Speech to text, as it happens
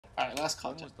Alright, last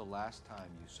When content. was the last time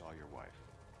you saw your wife?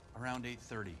 Around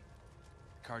 8:30.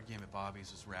 The card game at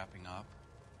Bobby's was wrapping up.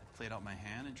 I played out my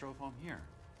hand and drove home here.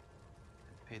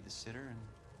 I paid the sitter and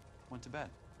went to bed.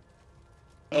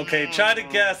 Okay, try to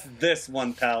guess this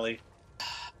one, Pally. I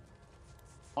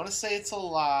want to say it's a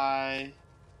lie.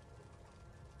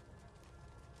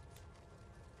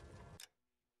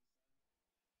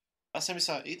 Last time we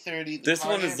saw 8:30. This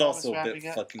one is also a bit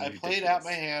fucking I played out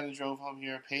my hand and drove home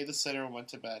here, paid the sitter, and went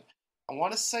to bed. I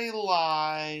want to say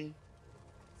lie.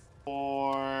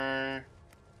 Or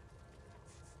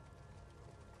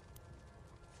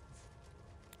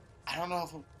I don't know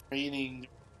if I'm raining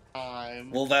time.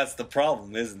 Well, that's the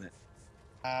problem, isn't it?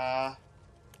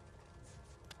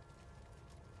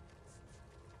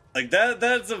 Like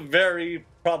that's a very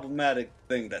problematic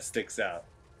thing that sticks out.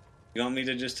 You want me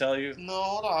to just tell you? No,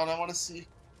 hold on. I want to see.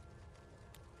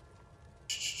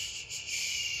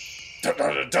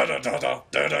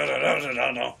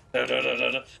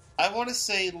 I want to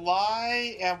say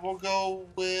lie, and we'll go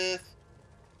with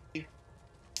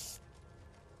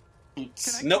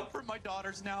boots. Can I comfort my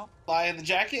daughters now? Lie in the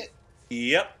jacket?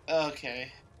 Yep.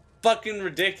 Okay. Fucking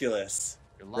ridiculous.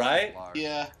 You're lying, Right? Lars.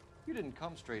 Yeah. You didn't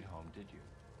come straight home, did you?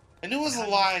 I knew it was a How do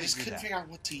you lie, I just figure couldn't that? figure out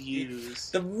what to use.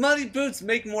 The muddy boots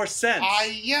make more sense.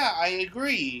 Yeah, I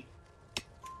agree.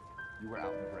 You were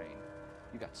out in the rain.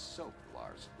 You got soaked,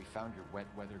 Lars. We found your wet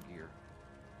weather gear.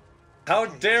 How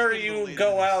Okay, dare let's get a little you later go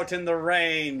than this. out in the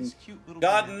rain? This cute little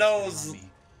God banana knows. sitting on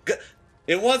me.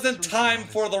 It wasn't Truth time is,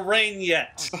 for the rain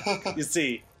yet. You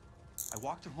see. I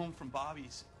walked her home from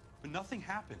Bobby's, but nothing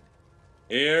happened.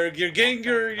 You're getting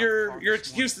your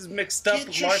excuses mixed up,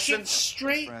 Get your Larson. shit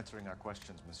straight. For answering our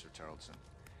questions, Mr. Tarleton.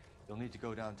 You'll need to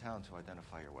go downtown to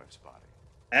identify your wife's body.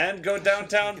 And go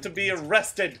downtown to be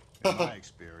arrested. In my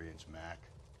experience, Mac,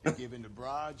 you give in to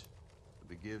broads, you'll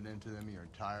be giving in to them your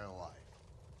entire life.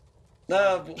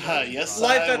 Yes,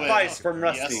 life I will. advice from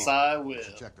Rusty. Yes, I will. You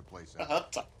should check the place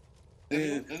out.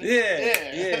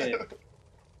 Yeah.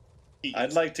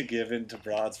 I'd like to give in to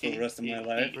broads for the rest of my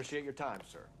life. Appreciate your time,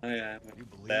 sir. I am You a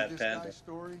believe bad this panda. guy's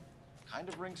story? Kind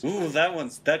of rings. Ooh,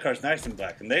 that car's nice and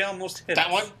black, and they almost hit That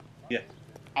us. one? Yeah.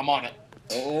 I'm on it.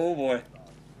 Oh boy.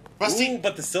 Rusty, Ooh,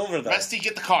 but the silver though. Rusty,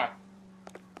 get the car.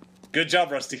 Good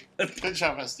job, Rusty. Good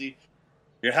job, Rusty.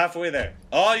 You're halfway there.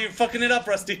 Oh, you're fucking it up,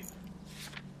 Rusty.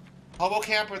 Hobo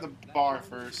camp or the bar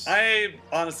first? I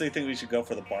honestly think we should go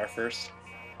for the bar first.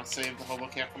 Let's save the hobo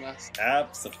camp for last.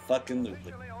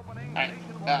 Abso-fucking-lutely. Alright,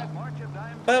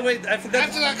 But wait, I forgot.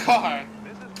 after that car.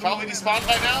 Probably despawned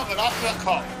by now, but after that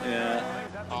car.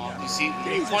 Yeah. You see,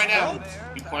 you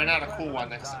point out a cool one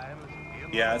next time.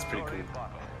 Yeah, that's pretty cool.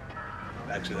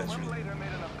 Actually, that's really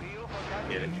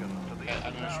get it. Okay,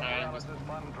 I'm gonna try this.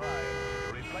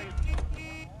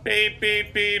 Beep,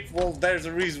 beep, beep. Well, there's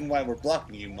a reason why we're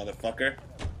blocking you, motherfucker.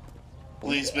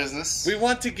 Police business. We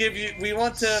want to give you. We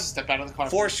want to Step out of the car.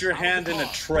 force your hand in a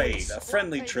trade, a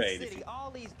friendly trade. If you...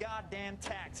 all these goddamn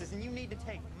taxes, and you need to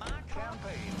take my car.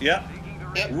 Yep.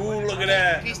 Yep. Ooh, look at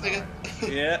that. Peace, nigga.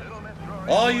 Yeah.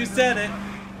 Oh, you said it.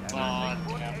 Aw,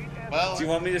 damn. Well, Do you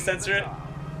want me to censor it?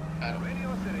 I don't know.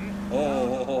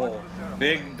 Oh,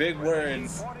 big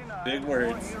words. Big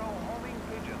words.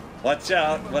 Watch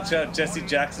out. Watch out. Jesse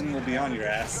Jackson will be on your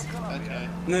ass. Okay.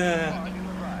 Nah.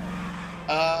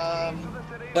 But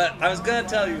But I was gonna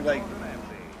tell you, like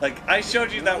I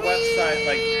showed you that website.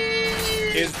 Like,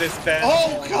 is this bad?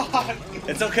 oh god.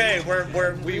 It's okay. We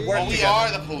work We together.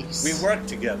 are the police. We work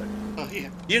together. Oh yeah.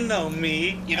 You know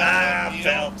me. You know,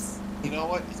 Phelps. You know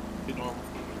what? It's pretty normal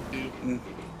to do.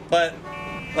 But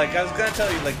like I was gonna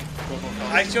tell you, like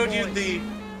I showed you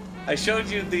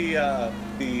the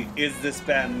Is This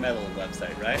Band Metal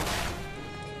website, right?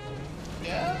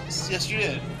 Yes, you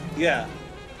did. Yeah.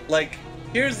 Like,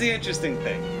 here's the interesting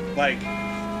thing. Like,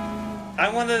 I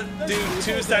want to do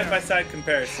two side-by-side How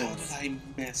comparisons. did I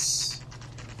miss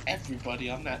everybody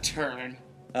on that turn?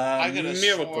 I could have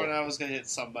Miracle. sworn I was gonna hit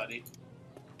somebody.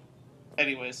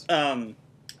 Anyways.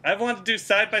 I want to do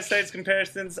side-by-side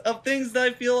comparisons of things that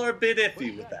I feel are a bit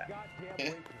iffy with that.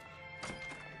 Okay.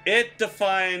 It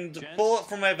defined Bullet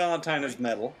for My Valentine as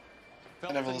metal.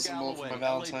 I never listened to Bullet for My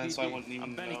Valentine, so I wouldn't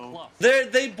even know.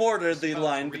 They border the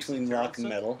line between rock and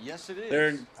metal. Yes, it is.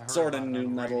 They're sort of new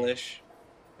metal-ish.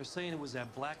 They're saying it was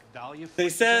that Black Dahlia. They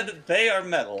said they are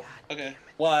metal, Okay.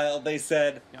 while they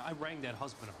said Yeah, I rang that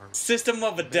husband of hers. System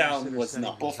of a Down was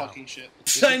not. Bull fucking shit.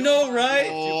 I know, right?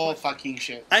 Bull fucking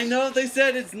shit. I know they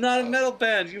said it's not a metal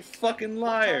band, you fucking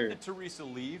liar. Did Teresa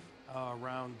leave?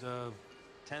 Around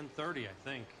 10:30, I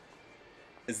think.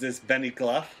 Is this Benny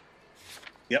Clough?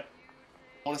 Yep.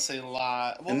 want to say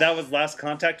lie. Well, And that was last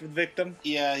contact with victim?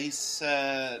 yeah, he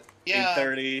said... Yeah,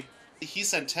 8:30, he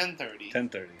said 10:30.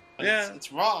 10:30. But Yeah.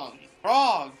 it's wrong.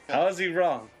 Wrong. How is he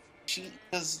wrong?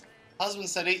 Because husband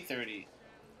said 8:30.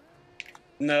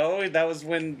 No, that was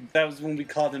when we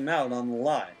called him out on the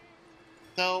lie.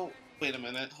 No, wait a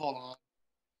minute. Hold on.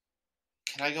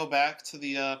 Can I go back to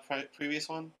the previous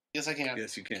one? Yes, I can.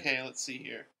 Yes, you can. Okay, let's see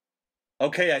here.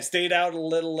 Okay, I stayed out a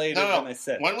little later than I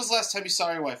said. When was the last time you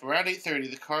saw your wife? Around 8:30.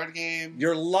 The card game.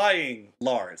 You're lying,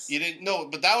 Lars. You didn't know,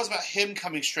 but that was about him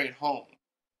coming straight home.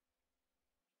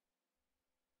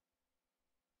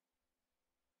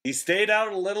 He stayed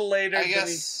out a little later. I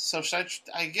guess. So should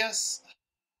I guess.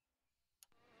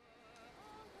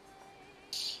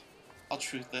 I'll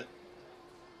truth it.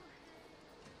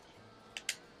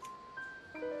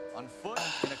 On foot,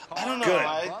 in a car. I don't know. Good.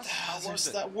 How was There's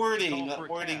it? that Call wording. for That a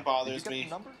wording cab. bothers Did you get me. the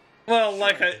number?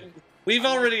 Well, we've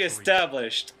already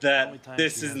established Only that time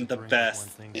this she has isn't a the drink is best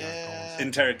when things aren't going Yeah. so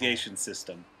interrogation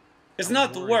system. It's I'm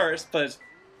not the worried worst, about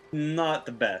but not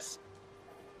the best.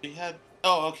 We had.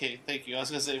 Oh, okay. Thank you. I was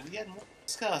gonna say we had more to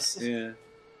discuss. Yeah.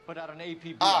 Put out an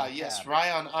APB. Ah, on the yes. cab.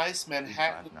 Rye on Ice,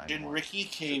 Manhattan, 3591. Gin Ricky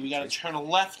K. We gotta turn a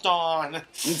left on.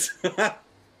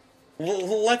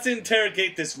 Well, let's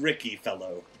interrogate this Ricky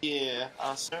fellow. Yeah.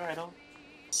 Sir, I don't.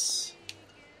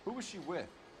 Who was she with?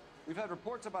 We've had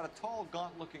reports about a tall,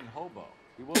 gaunt-looking hobo.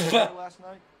 He was here last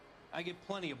night? I get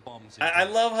plenty of bums in I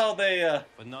here, love how they,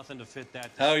 but nothing to fit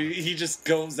that. how he just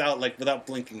goes out, like, without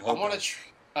blinking. I want to.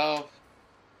 Oh.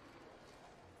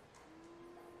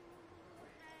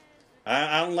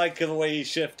 I don't like the way he's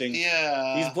shifting.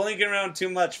 Yeah. He's blinking around too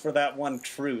much for that one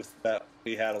truth that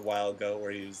we had a while ago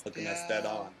where he was looking us dead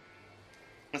on.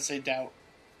 Let's say doubt.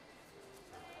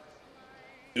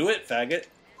 Do it, faggot.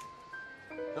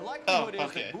 The likelihood is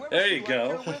okay. that whoever There she you left go.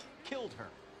 here with killed her.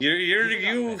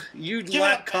 You Give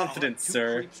lack up, confidence, Two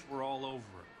sir. creeps were all over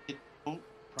it. Don't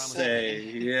Promise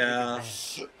Say, me. yeah.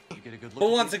 You get a good look But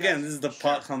at once these again, guys? this is the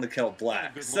pot on the kettle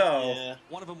black. Good So, Yeah.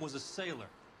 One of them was a sailor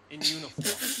in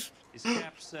uniform. His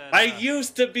cap said. I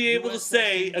used to be able to US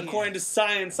say, Indian. according to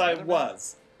science, I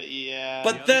was. Yeah.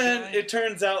 But The other then guy it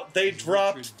turns out they is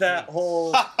dropped Richard that Bates.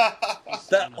 whole He's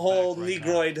that in the whole back right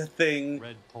Negroid now. thing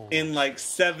Red polo in like shirt.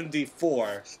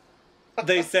 '74.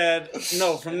 They said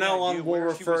no. From Any now idea on, we'll where she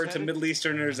was refer to headed? Middle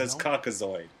Easterners as No.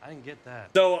 Caucasoid. I didn't get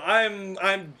that. So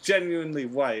I'm genuinely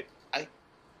white.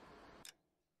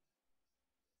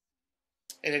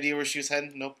 Any idea where she was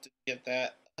heading? Nope, didn't get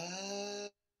that.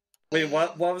 Wait,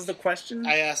 what? What was the question?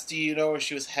 I asked, do you know where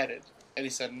she was headed? And he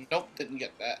said, nope, didn't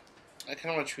get that. I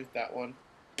kind of want to truth that one.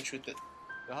 I truth it.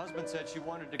 The husband said she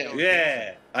wanted to go.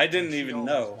 Yeah, I didn't She even always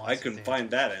know. wants I to couldn't dance find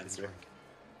with that the answer drink.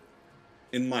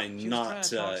 in my She was trying not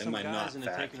to talk in some my guys not into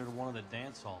fact. taking her to one of the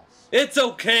dance halls. It's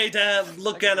okay to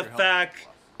look Thank you at a for your help. fact,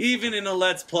 even in a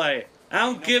Let's Play. I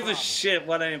don't No give a problem. shit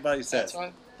what anybody That's says.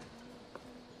 fine.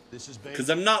 This is Because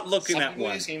I'm not looking Some at people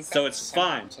one, use game so facts, it's some-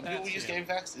 fine. Some people That's use it. game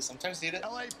facts. They sometimes need it.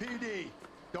 LAPD.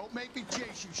 Don't make me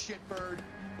chase you, shitbird.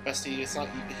 Bestie, it's not.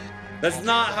 That's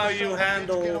not how you Get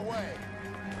handle. away.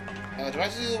 Do I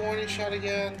have to do the warning shot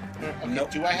again? Or, okay,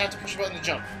 Nope. do I have to push a button to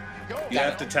jump? Go. You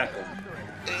have to tackle.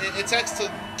 It's X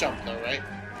to jump, though, right?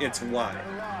 It's Y.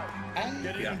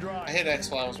 Get in Yeah. and drive. I hit X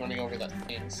while I was running over that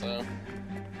thing, so.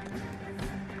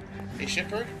 Hey,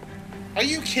 shipbird? Are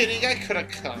you kidding? I could have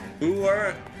come. Who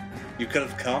were? You could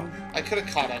have come. I could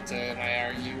have caught up to an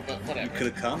IRU, but You whatever. could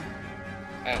have come.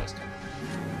 I always come.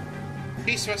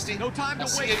 Peace, Rusty. No time to I'll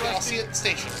see wait, you. I'll Rusty. see you at the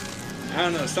station. I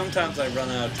don't know. Sometimes I run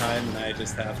out of time and I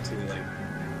just have to like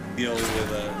deal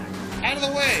with Out of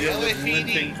the way, deal with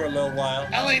limping LAPD. for a little while.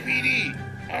 LAPD.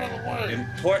 Out of the way.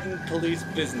 Important police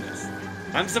business.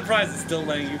 I'm surprised it's still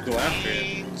letting you go after it.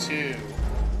 Me too.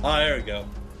 Oh, there we go.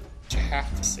 You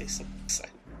have to say something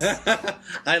exciting.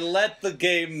 I let the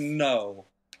game know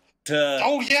to.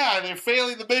 Oh yeah, they're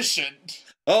failing the mission.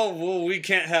 Oh, well, we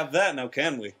can't have that now,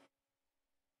 can we?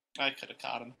 I could have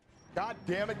caught him. God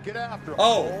damn it, get after him.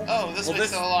 Oh. Cole. Oh, this Well, makes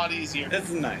this- it a lot easier. It's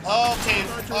nice. Okay.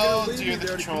 thought you were Oh gonna leave dear, me the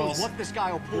there to controls. Look, this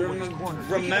guy will pull with his corners.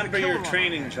 Remember your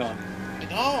training, John. I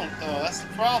don't, though. That's the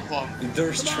problem.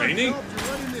 There's Come on, training? Phelps,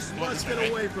 you're letting this What, slut get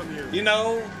right? away from you. You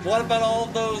know, what about all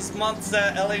those months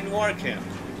at LA Noire camp?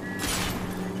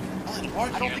 Ellen Noire I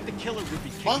don't camp. think the killer would be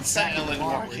kicking Once back that in the Ellen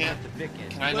bar Noire where he camp. left the Vic in.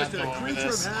 Can I not Listen, go a over creature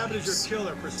this? of habit is your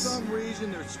killer. For some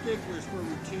reason, they're sticklers for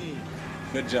routine.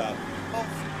 Good job. Oh,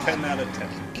 10 out of 10.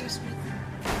 gives me.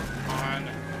 On.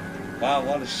 Wow,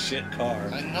 what a shit car.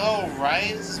 I know,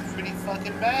 right? This is pretty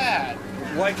fucking bad.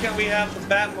 Why can't we have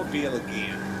the Batmobile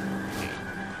again?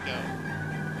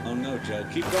 Go. Oh no, Joe.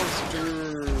 Keep going,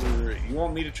 sister. You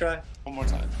want me to try? One more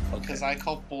time. Okay. Because I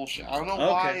call bullshit. I don't know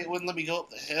why it wouldn't let me go up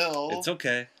the hill. It's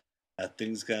okay.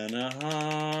 Nothing's gonna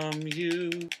harm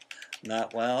you.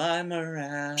 Not while I'm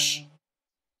around.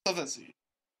 Stop that, see.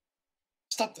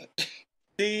 Stop that.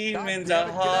 Demons are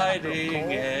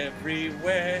hiding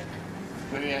everywhere.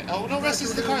 Maybe oh no,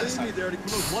 Rusty's in the car this time.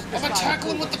 What I'm gonna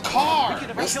tackle him with the car!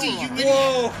 Rusty, you idiot!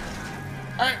 Whoa!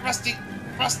 Alright, Rusty.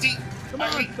 Rusty. Come I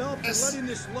on, hate Phelps, this. you're letting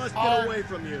this lust car. get away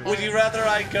from you. Would you rather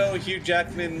I go Hugh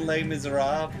Jackman, Les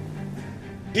Miserables?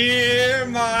 Hear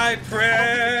my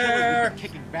prayer!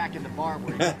 Kicking back in the bar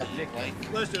where he's dick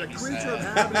like. Listen, a creature of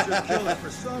habit is your killer for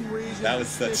some reason. That was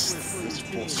such ridiculous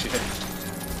routine. bullshit.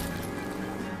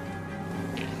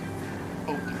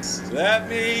 Focus. Let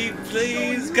me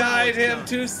please guide him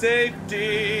to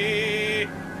safety.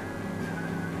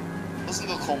 Listen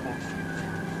to the combo.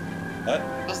 What?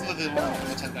 Listen to the one from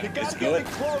the 10 You back. gotta It's get good.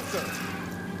 me closer.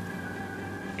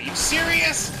 Are you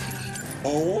serious?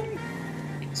 Home?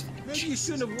 Maybe you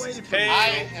shouldn't have waited for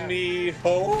Take me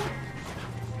home?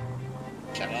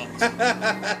 Shut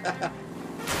up.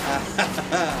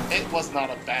 It was not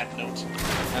a bad note.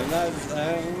 I'm not.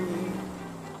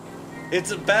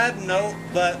 It's a bad note,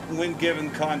 but when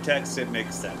given context, it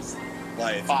makes sense.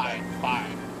 Why it's Fine,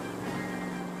 fine.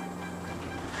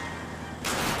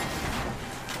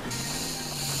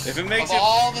 If it makes Of you,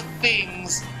 all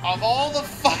the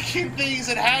fucking things,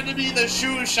 it had to be the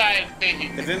shoe shine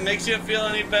thing. if it makes you feel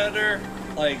any better,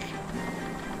 like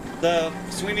the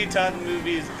Sweeney Todd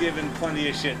movie is given plenty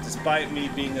of shit, despite me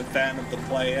being a fan of the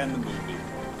play and the movie.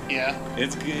 Yeah.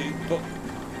 It's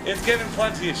given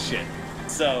plenty of shit.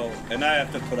 So, and I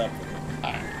have to put up with it.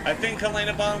 Alright. I think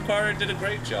Helena Bonham Carter did a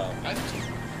great job. I do.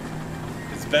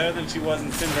 It's better than she was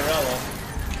in Cinderella.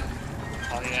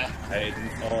 Oh yeah.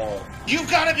 Oh. You've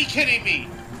gotta be kidding me!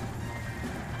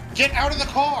 Get out of the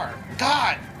car!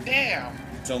 God damn!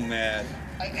 So mad.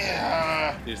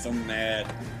 You're so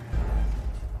mad.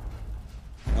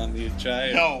 Want me to try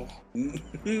it? No.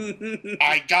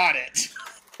 I got it.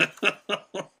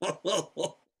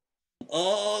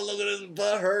 Oh, look at his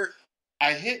butt hurt.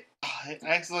 I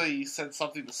accidentally said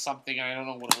something to something and I don't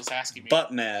know what it was asking me.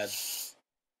 Butt mad.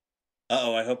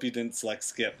 Uh-oh, I hope you didn't select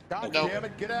skip. God No. damn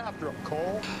it, get after him,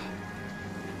 Cole.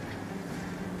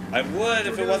 I would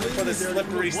if it wasn't for the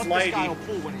slippery What this guy will slidey.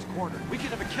 pull when he's cornered. We could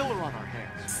have a killer on our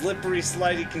hands. Slippery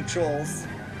slidey controls.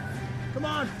 Come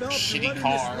on, Phelps, you're Shitty letting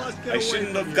car. this lust get I away shouldn't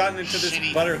from have you. gotten into this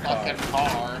Shitty butter fucking car.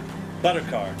 car. Butter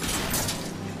car.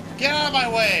 Get out of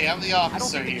my way! I'm the I don't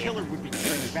officer think the here. killer would be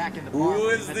kicking back in the bar. Who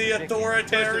where is he's the dick like. Listen, a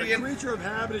authoritarian? creature of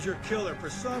habit is your killer. For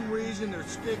some reason, they're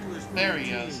sticklers for There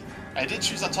he routine. is. I did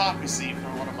choose autocracy for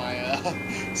one of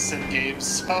my sim games,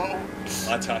 so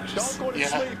Autocracy. Don't go to Yeah.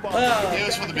 sleep on Well, it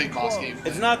was for the big boss game.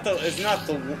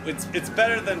 It's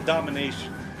better than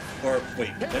domination. Or wait,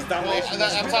 there's Well, domination.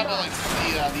 I'm talking about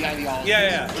like the ideology. Yeah,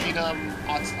 yeah. Freedom,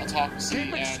 autocracy,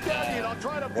 Keep it steady and and I'll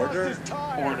try to Order? bust his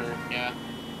tire. order. Yeah.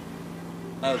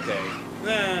 Okay.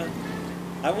 Nah.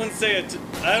 I wouldn't say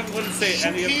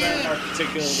any of them are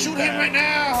particularly Shoot bad. him right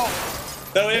now!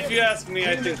 Though if you ask me,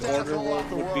 I think Get this order asshole off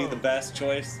the would be road. the best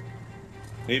choice.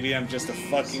 Maybe I'm just a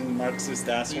fucking Marxist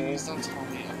asshole, Please don't tell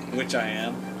me. Okay. which I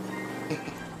am.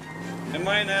 Am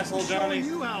I an asshole, I'll show Johnny?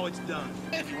 you how it's done.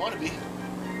 If you want to be,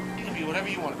 you can be whatever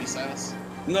you want to be, Silas.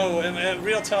 No,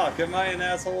 real talk. Am I an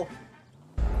asshole?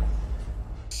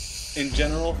 In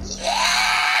general?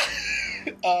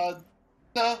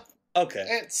 No. Okay.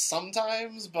 It's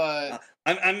sometimes, but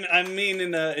I mean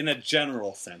in a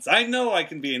general sense. I know I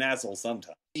can be an asshole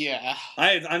sometimes. yeah,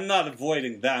 I'm not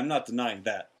avoiding that. I'm not denying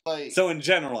that. like So in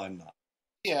general, I'm not.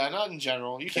 yeah, not in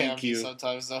general. You can Thank be you.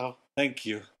 sometimes though. Thank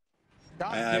you.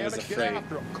 God I damn was it, afraid. get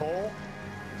after him, Cole.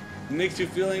 Makes you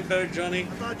feel any better, Johnny? I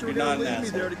thought you were You're not gonna an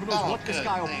leave me there asshole. to Who knows Oh, what this good,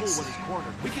 guy will thanks. pull when he's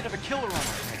cornered. We could have a killer on our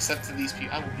hands. Except to these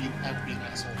people, I would be an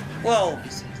asshole. Well,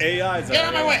 AIs are Get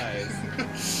out of my way!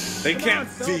 AIs. They Come can't on,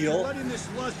 Phelps, you're feel. letting this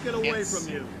lust get away Yes.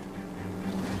 from you.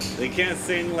 They can't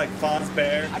sing like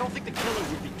Fozbear. I don't think the killer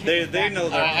would be kicking They back know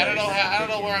in the their bar. I don't know. I don't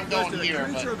know where I'm going Listen, a here,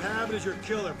 creature but of habit is your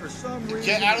killer. For some reason,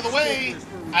 get out of the they're way! sticklers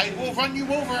for I routine. will run you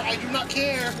over. I do not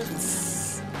care.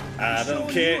 I don't showing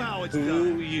care you how it's who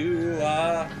done. you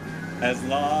are, as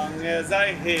long as I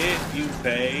hit you,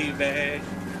 baby,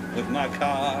 with my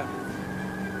car.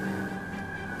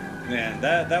 Man,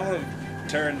 that would have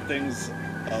turned things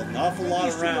an awful Maybe lot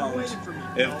you should have around waited for me,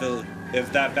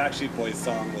 if that Backstreet Boys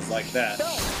song was like that.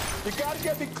 Phelps, you gotta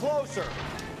get me closer.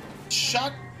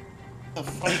 Shut the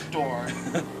front door,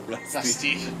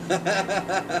 Rusty. Rusty.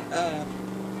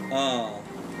 Oh.